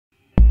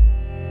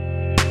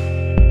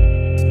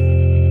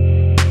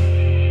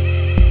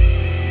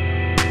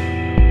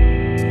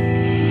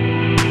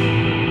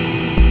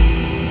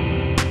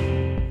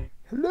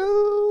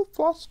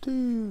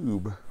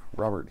Flosstube!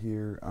 Robert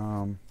here.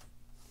 Oh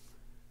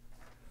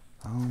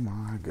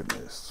my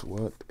goodness,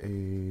 what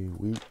a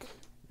week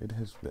it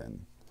has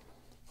been.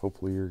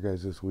 Hopefully your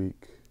guys'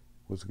 week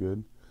was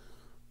good.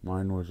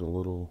 Mine was a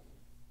little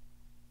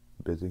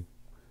busy.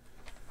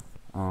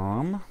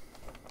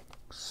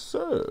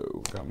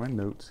 So got my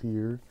notes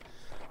here.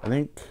 I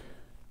think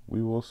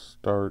we will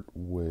start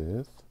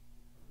with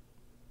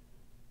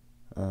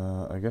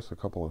I guess a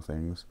couple of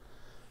things.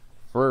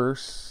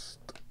 First,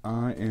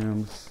 I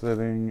am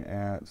sitting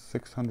at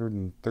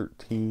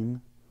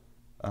 613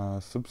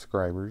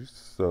 subscribers,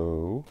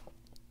 so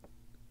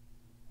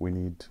we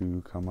need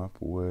to come up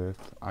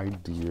with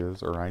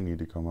ideas, or I need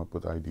to come up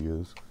with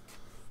ideas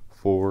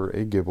for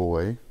a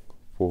giveaway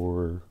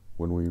for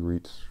when we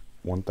reach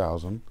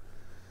 1,000.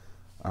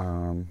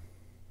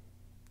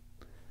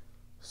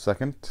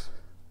 Second,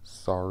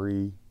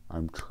 sorry,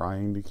 I'm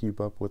trying to keep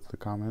up with the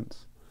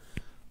comments,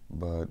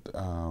 but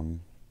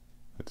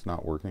it's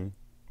not working,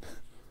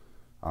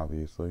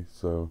 obviously.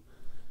 So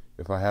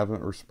if I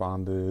haven't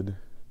responded,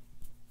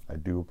 I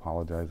do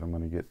apologize. I'm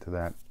going to get to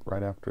that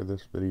right after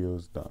this video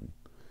is done.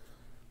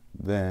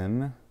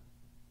 Then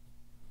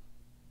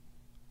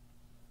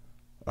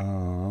I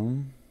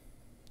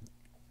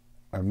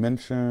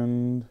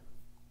mentioned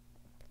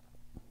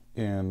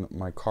in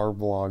my car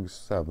vlog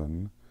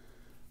 7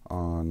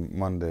 on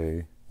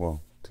Monday,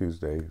 well,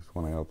 Tuesday is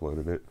when I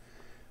uploaded it,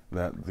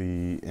 that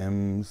the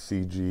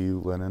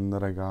MCG linen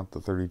that I got,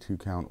 the 32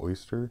 count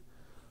oyster,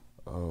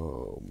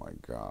 oh my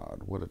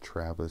god, what a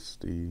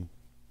travesty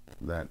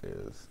that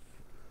is.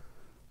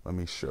 Let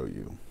me show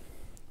you.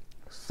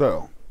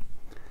 So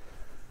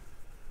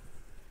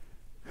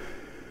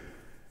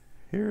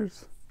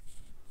here's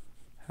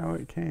how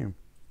it came,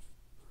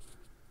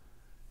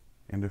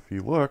 and if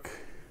you look,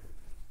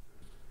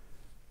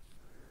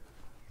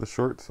 the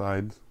short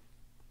sides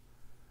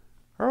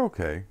are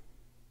okay.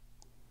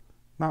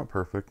 Not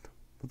perfect,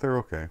 but they're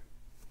okay.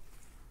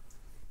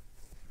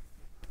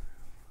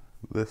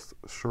 This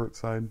short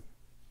side,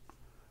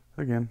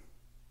 again,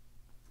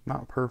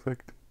 not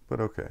perfect, but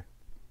okay.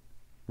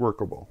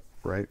 Workable,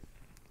 right?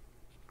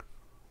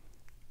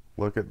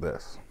 Look at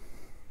this.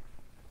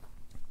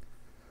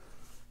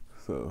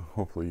 So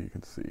hopefully you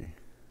can see.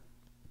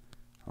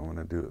 I'm going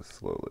to do it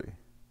slowly.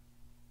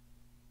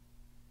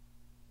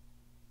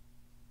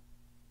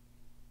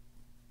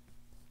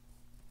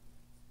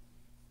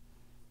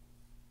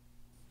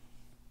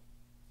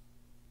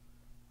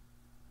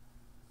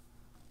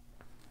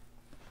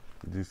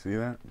 Did you see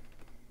that?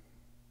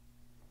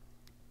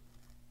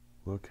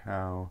 Look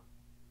how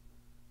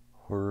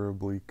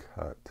horribly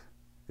cut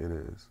it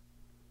is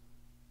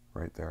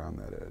right there on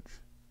that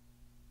edge.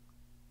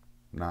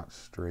 Not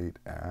straight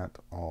at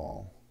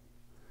all.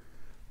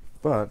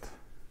 But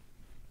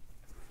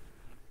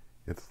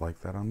it's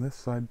like that on this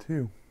side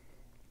too.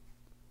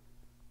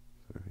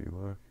 So if you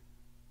look,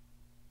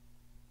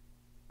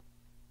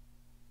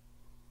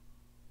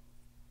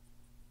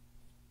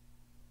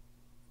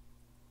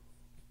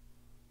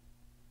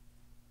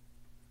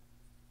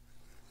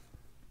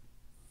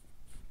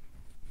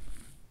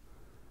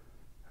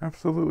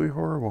 absolutely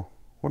horrible.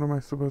 What am I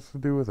supposed to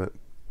do with it?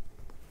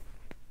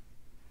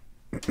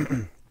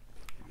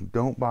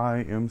 Don't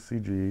buy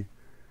MCG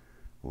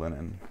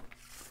linen.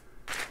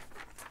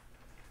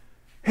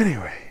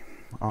 Anyway,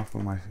 off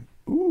of my...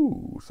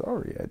 Ooh,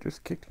 sorry, I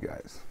just kicked you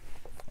guys.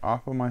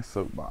 Off of my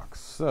soapbox.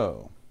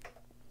 So,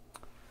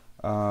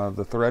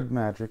 the thread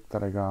magic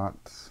that I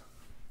got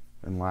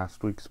in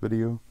last week's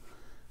video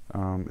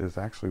is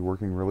actually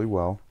working really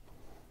well.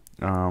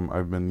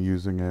 I've been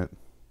using it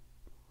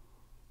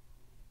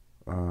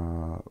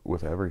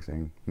with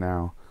everything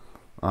now.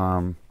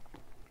 I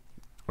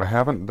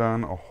haven't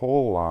done a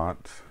whole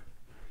lot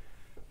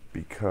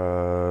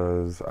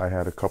because I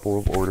had a couple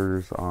of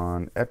orders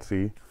on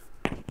Etsy,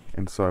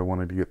 and so I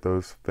wanted to get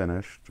those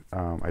finished.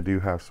 I do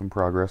have some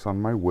progress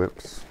on my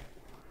WIPS,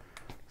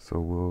 so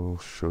we'll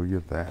show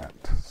you that.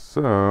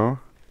 So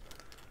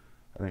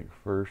I think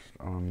first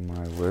on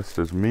my list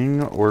is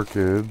Ming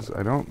Orchids.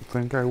 I don't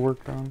think I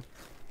worked on,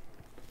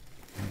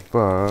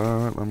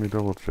 but let me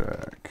double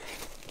check.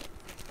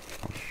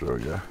 I'll show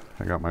you.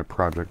 I got my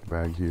project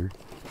bag here.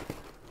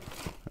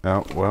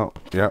 Oh, well,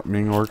 yeah,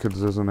 Ming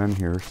Orchids isn't in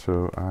here,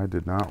 so I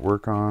did not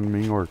work on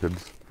Ming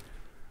Orchids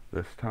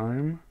this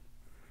time.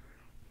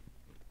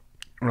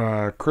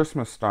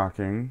 Christmas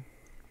stocking.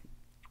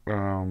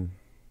 At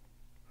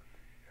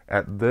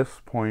this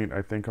point,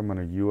 I think I'm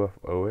going to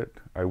UFO it.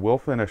 I will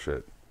finish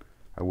it.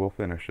 I will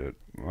finish it.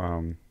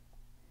 I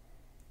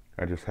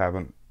just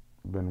haven't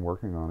been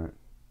working on it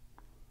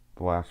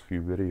the last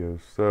few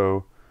videos,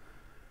 so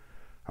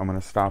I'm going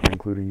to stop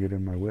including it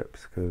in my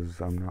WIPs because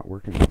I'm not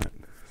working on it.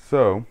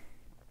 So,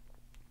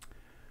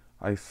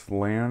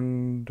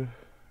 Ireland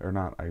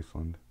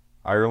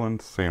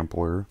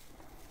sampler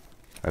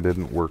I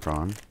didn't work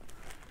on.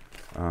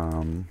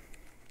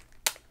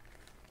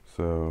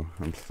 So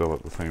I'm still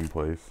at the same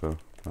place, so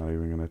not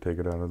even going to take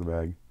it out of the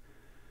bag.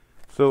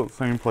 Still at the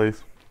same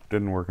place,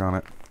 didn't work on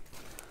it.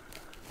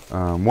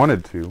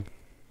 Wanted to,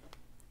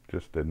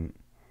 just didn't.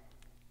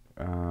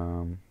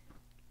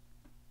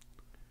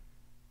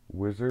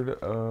 Wizard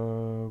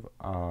of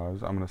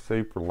Oz. I'm going to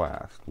save for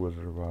last.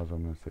 Wizard of Oz,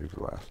 I'm going to save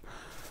for last.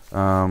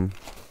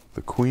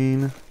 The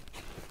Queen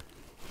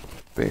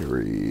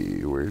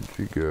Fairy. Where'd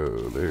she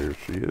go? There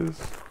she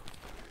is.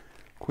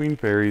 Queen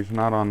Fairy's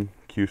not on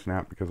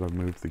Q-Snap because I've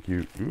moved the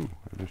Q... Ooh,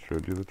 I just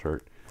showed you the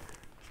chart.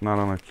 It's not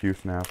on a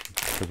Q-Snap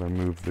because I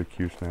moved the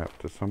Q-Snap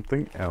to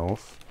something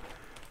else.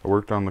 I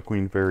worked on the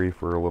Queen Fairy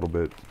for a little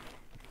bit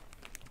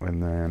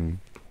and then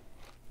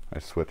I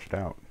switched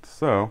out.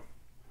 So,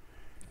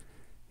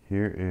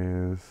 here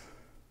is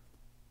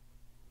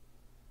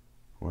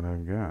what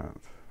I've got.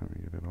 Let me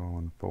get it all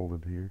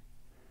unfolded here.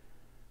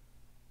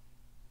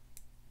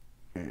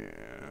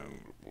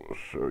 And we'll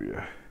show you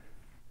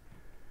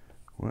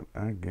what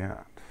I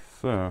got.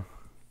 So,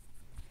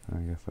 I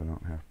guess I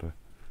don't have to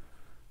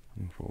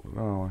unfold it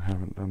all. I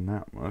haven't done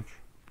that much.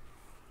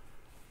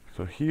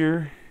 So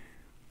here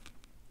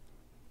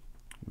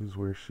is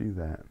where she's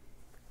at.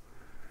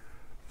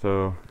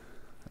 So,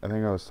 I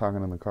think I was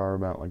talking in the car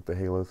about like the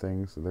halo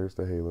thing. So there's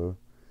the halo.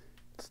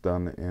 It's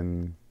done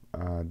in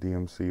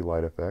DMC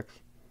Light Effects.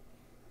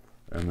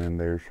 And then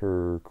there's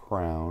her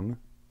crown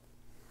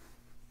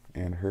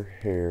and her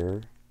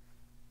hair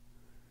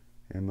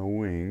and the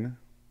wing.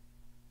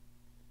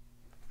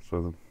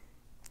 So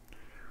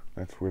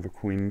that's where the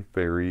Queen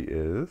Fairy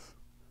is.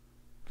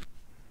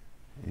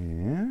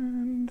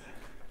 And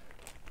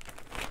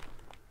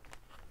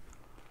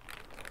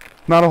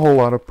not a whole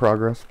lot of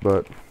progress,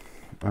 but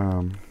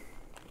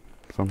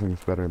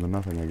something's better than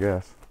nothing, I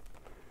guess.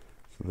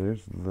 So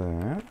there's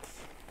that.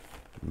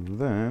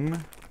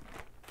 Then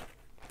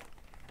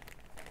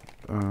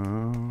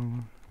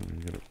let me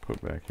get it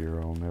put back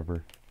here. I'll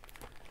never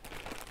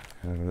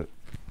have it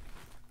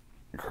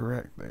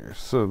correct there.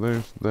 So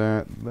there's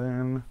that.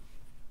 Then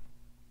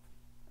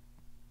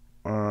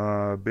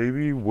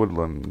Baby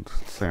Woodland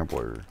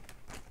Sampler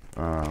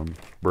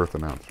birth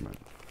announcement.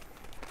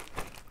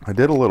 I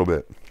did a little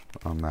bit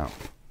on that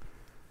one.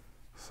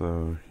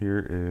 So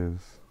here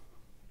is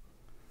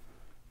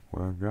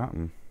what I've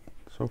gotten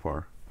so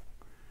far.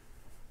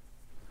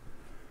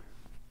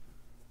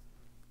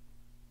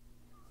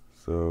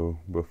 So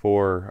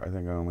before, I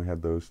think I only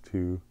had those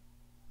two,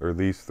 or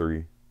these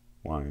three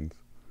lines.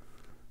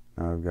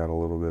 Now I've got a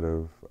little bit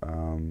of,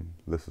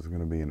 this is going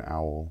to be an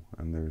owl,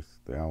 and there's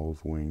the owl's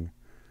wing.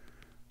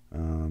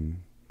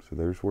 So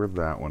there's where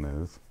that one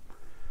is.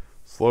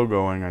 Slow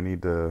going, I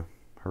need to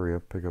hurry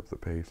up, pick up the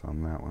pace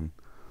on that one.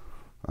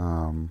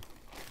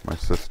 My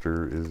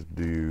sister is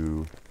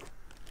due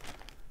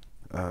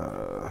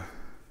the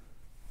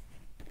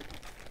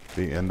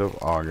end of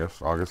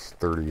August, August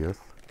 30th.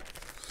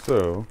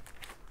 So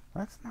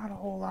that's not a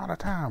whole lot of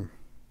time.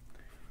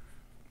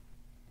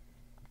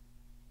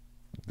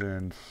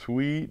 Then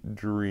Sweet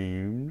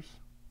Dreams,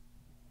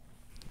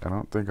 I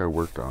don't think I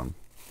worked on.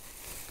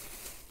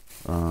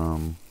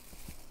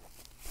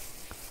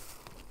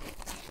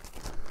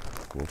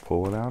 We'll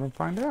pull it out and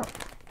find out.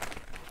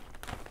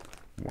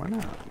 Why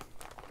not?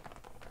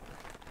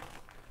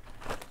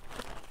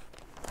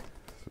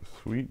 So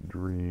Sweet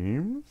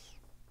Dreams.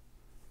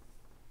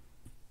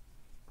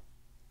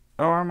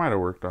 Oh, I might have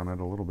worked on it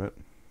a little bit.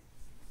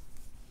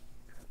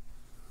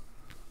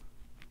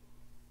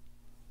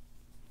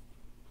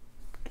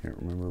 Can't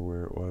remember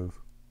where it was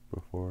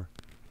before.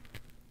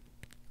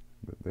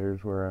 But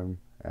there's where I'm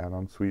at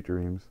on Sweet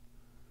Dreams.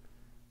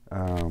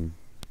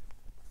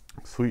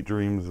 Sweet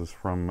Dreams is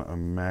from a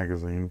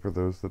magazine, for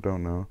those that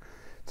don't know.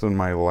 It's in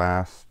my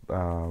last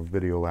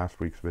video, last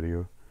week's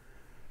video.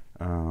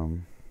 So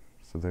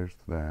there's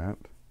that.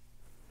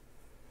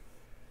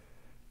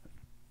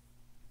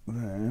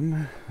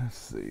 Then, let's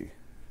see.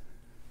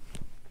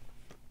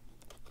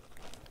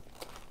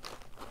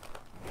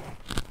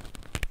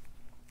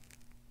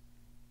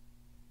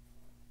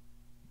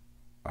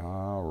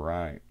 All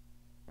right.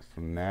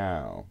 So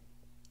now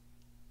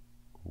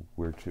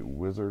we're to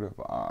Wizard of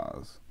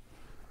Oz.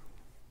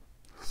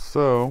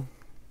 So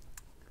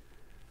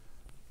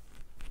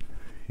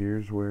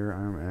here's where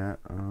I'm at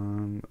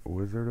on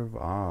Wizard of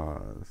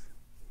Oz.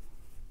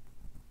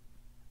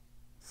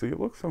 See, it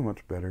looks so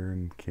much better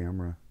in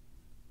camera.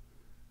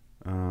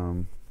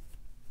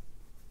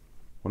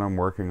 When I'm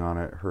working on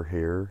it, her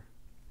hair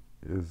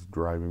is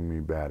driving me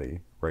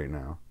batty right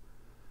now.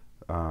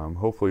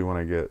 Hopefully when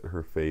I get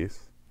her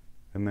face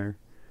in there,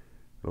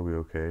 it'll be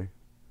okay.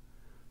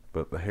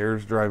 But the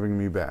hair's driving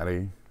me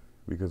batty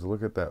because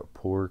look at that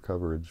poor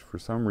coverage. For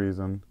some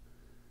reason,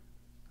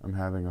 I'm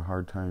having a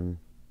hard time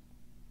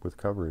with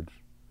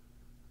coverage.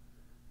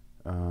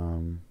 Not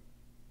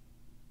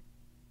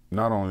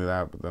only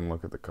that, but then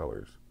look at the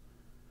colors.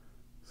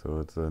 So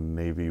it's a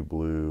navy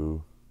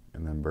blue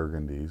and then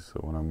burgundy. So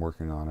when I'm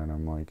working on it,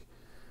 I'm like,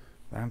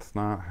 that's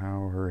not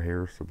how her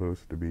hair's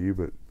supposed to be.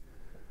 But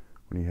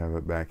when you have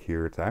it back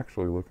here, it's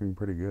actually looking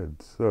pretty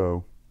good.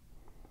 So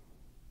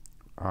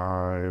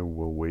I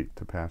will wait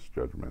to pass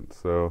judgment.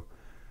 So,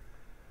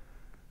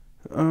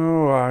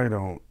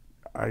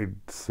 I'd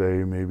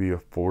say maybe a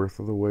fourth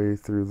of the way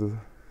through the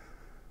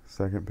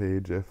second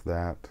page, if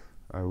that.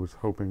 I was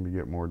hoping to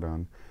get more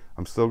done.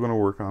 I'm still going to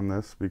work on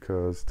this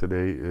because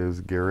today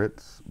is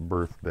Garrett's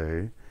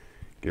birthday.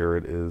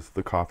 Garrett is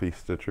the coffee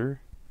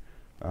stitcher.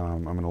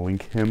 I'm going to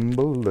link him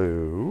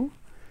below.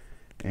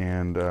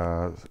 And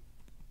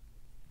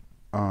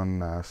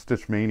on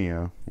Stitch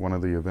Mania, one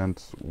of the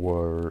events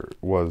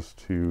was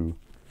to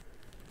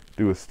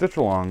do a stitch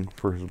along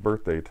for his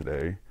birthday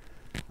today,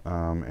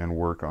 and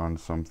work on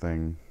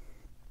something.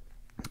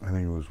 I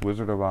think it was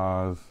Wizard of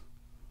Oz.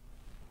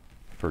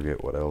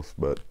 Forget what else,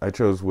 but I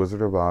chose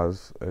Wizard of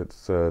Oz. It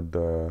said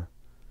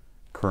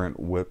current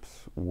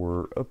WIPS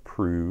were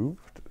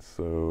approved,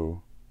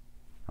 so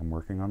I'm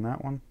working on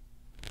that one.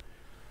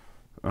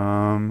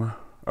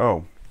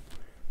 Oh,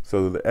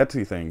 so the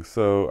Etsy thing.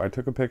 So I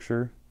took a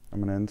picture. I'm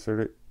going to insert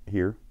it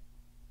here.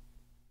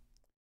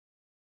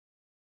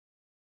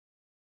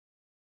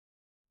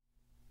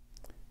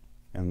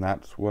 And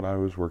that's what I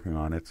was working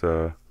on. It's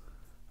a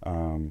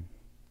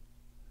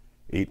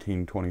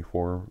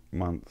 18-24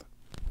 month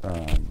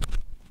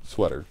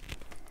sweater.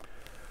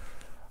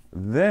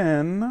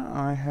 Then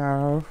I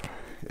have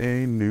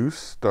a new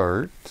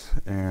start,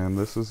 and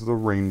this is the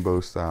rainbow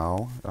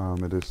style.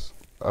 It is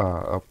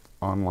up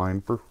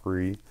online for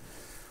free.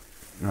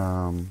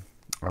 I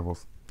will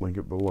link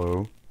it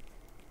below.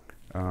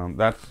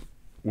 That's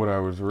what I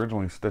was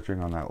originally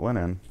stitching on that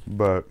linen,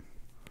 but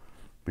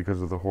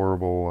because of the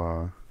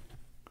horrible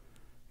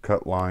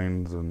cut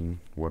lines and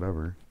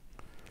whatever,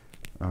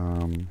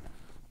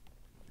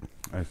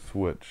 I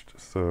switched.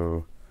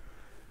 So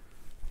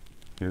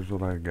here's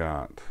what I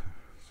got.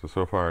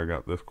 So far I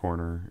got this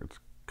corner. It's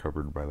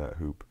covered by that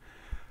hoop.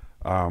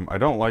 I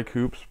don't like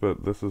hoops,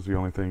 but this is the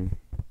only thing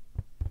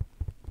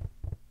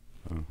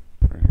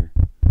right here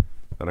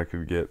that I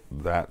could get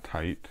that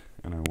tight,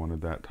 and I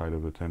wanted that tight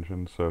of a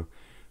tension. So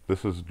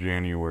this is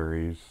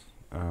January's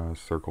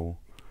circle.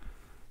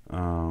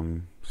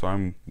 So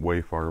I'm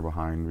way far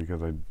behind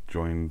because I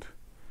joined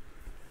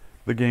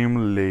the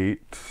game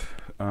late,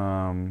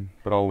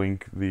 but I'll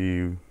link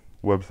the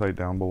website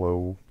down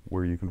below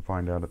where you can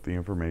find out the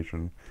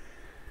information.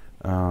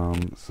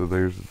 So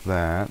there's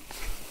that.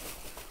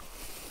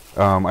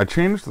 I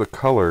changed the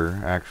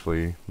color,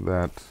 actually,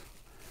 that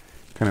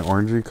kind of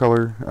orangey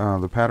color.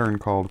 The pattern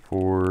called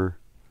for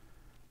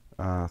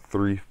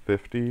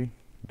 350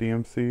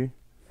 DMC,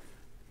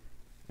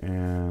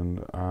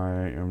 and I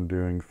am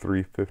doing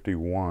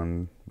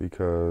 351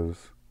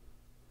 because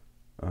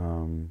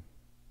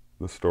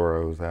the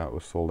store I was at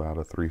was sold out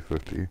of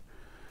 350.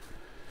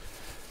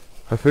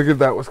 I figured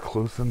that was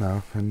close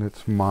enough, and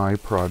it's my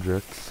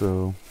project,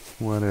 so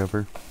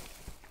whatever.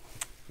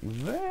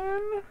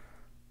 Then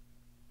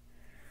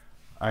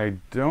I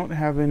don't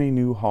have any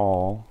new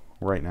haul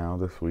right now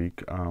this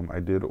week. I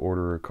did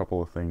order a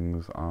couple of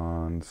things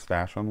on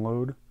Stash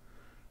Unload,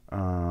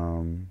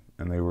 and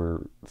they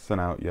were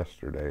sent out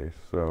yesterday,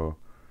 so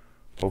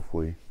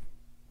hopefully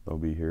they'll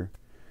be here.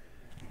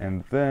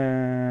 And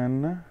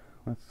then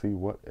let's see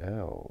what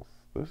else.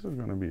 This is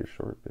going to be a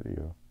short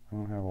video. I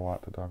don't have a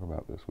lot to talk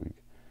about this week.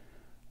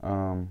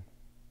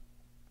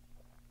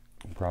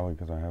 Probably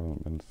because I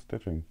haven't been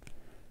stitching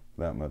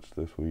that much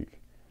this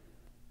week.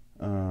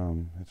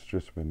 It's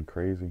just been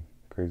crazy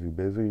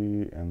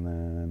busy, and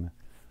then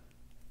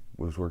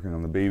was working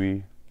on the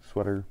baby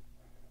sweater.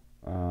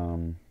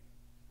 And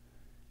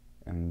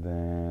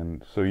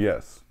then, so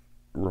yes,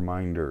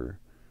 reminder,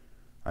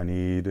 I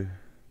need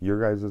your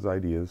guys'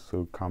 ideas,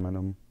 so comment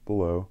them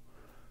below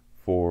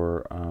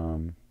for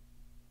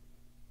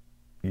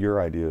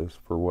your ideas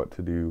for what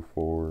to do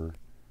for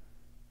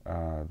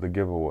the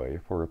giveaway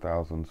for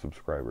 1,000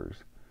 subscribers.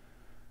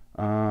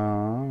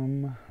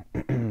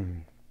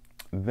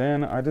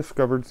 Then I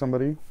discovered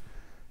somebody.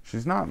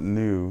 She's not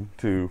new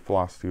to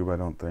Flosstube, I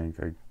don't think.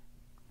 I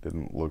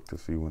didn't look to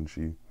see when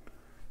she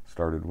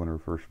started, when her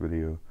first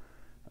video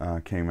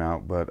came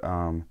out, but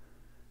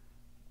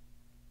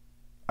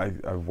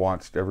I've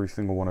watched every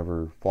single one of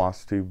her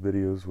Flosstube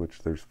videos, which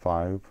there's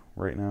 5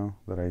 right now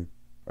that I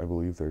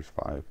believe there's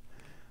 5.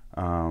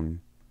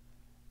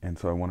 And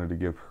so I wanted to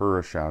give her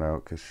a shout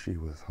out because she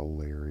was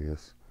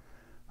hilarious.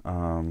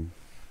 In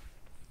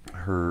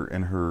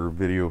her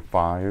video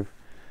 5,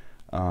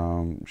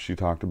 she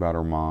talked about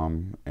her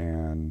mom,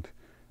 and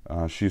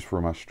she's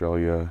from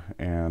Australia,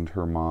 and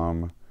her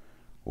mom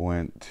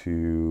went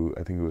to,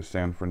 I think it was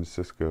San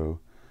Francisco,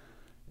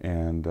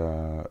 and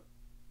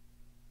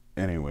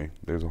anyway,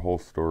 there's a whole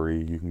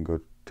story. You can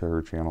go to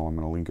her channel. I'm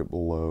going to link it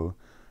below.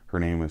 Her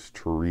name is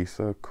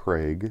Teresa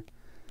Craig,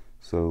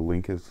 so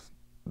link is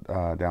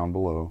down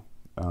below.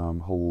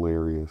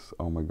 Hilarious.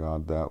 Oh my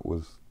god, that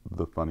was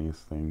the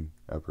funniest thing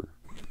ever.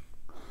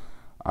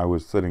 I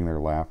was sitting there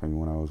laughing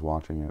when I was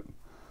watching it.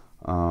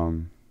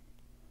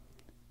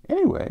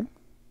 Anyway,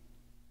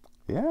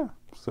 yeah,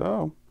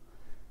 so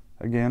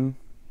again,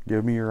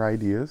 give me your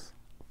ideas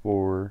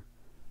for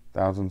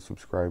 1,000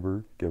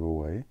 subscriber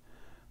giveaway.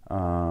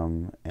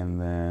 And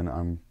then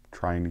I'm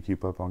trying to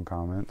keep up on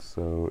comments,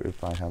 so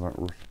if I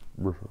haven't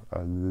replied,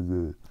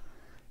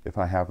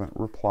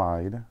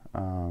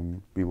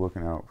 be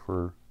looking out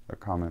for a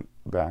comment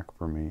back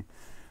from me.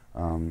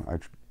 I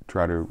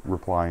try to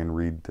reply and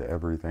read to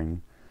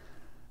everything.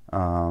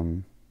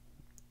 And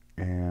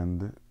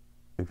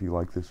if you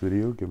like this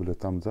video, give it a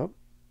thumbs up,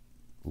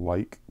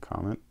 like,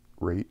 comment,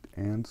 rate,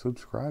 and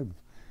subscribe.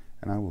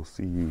 And I will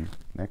see you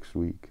next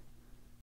week.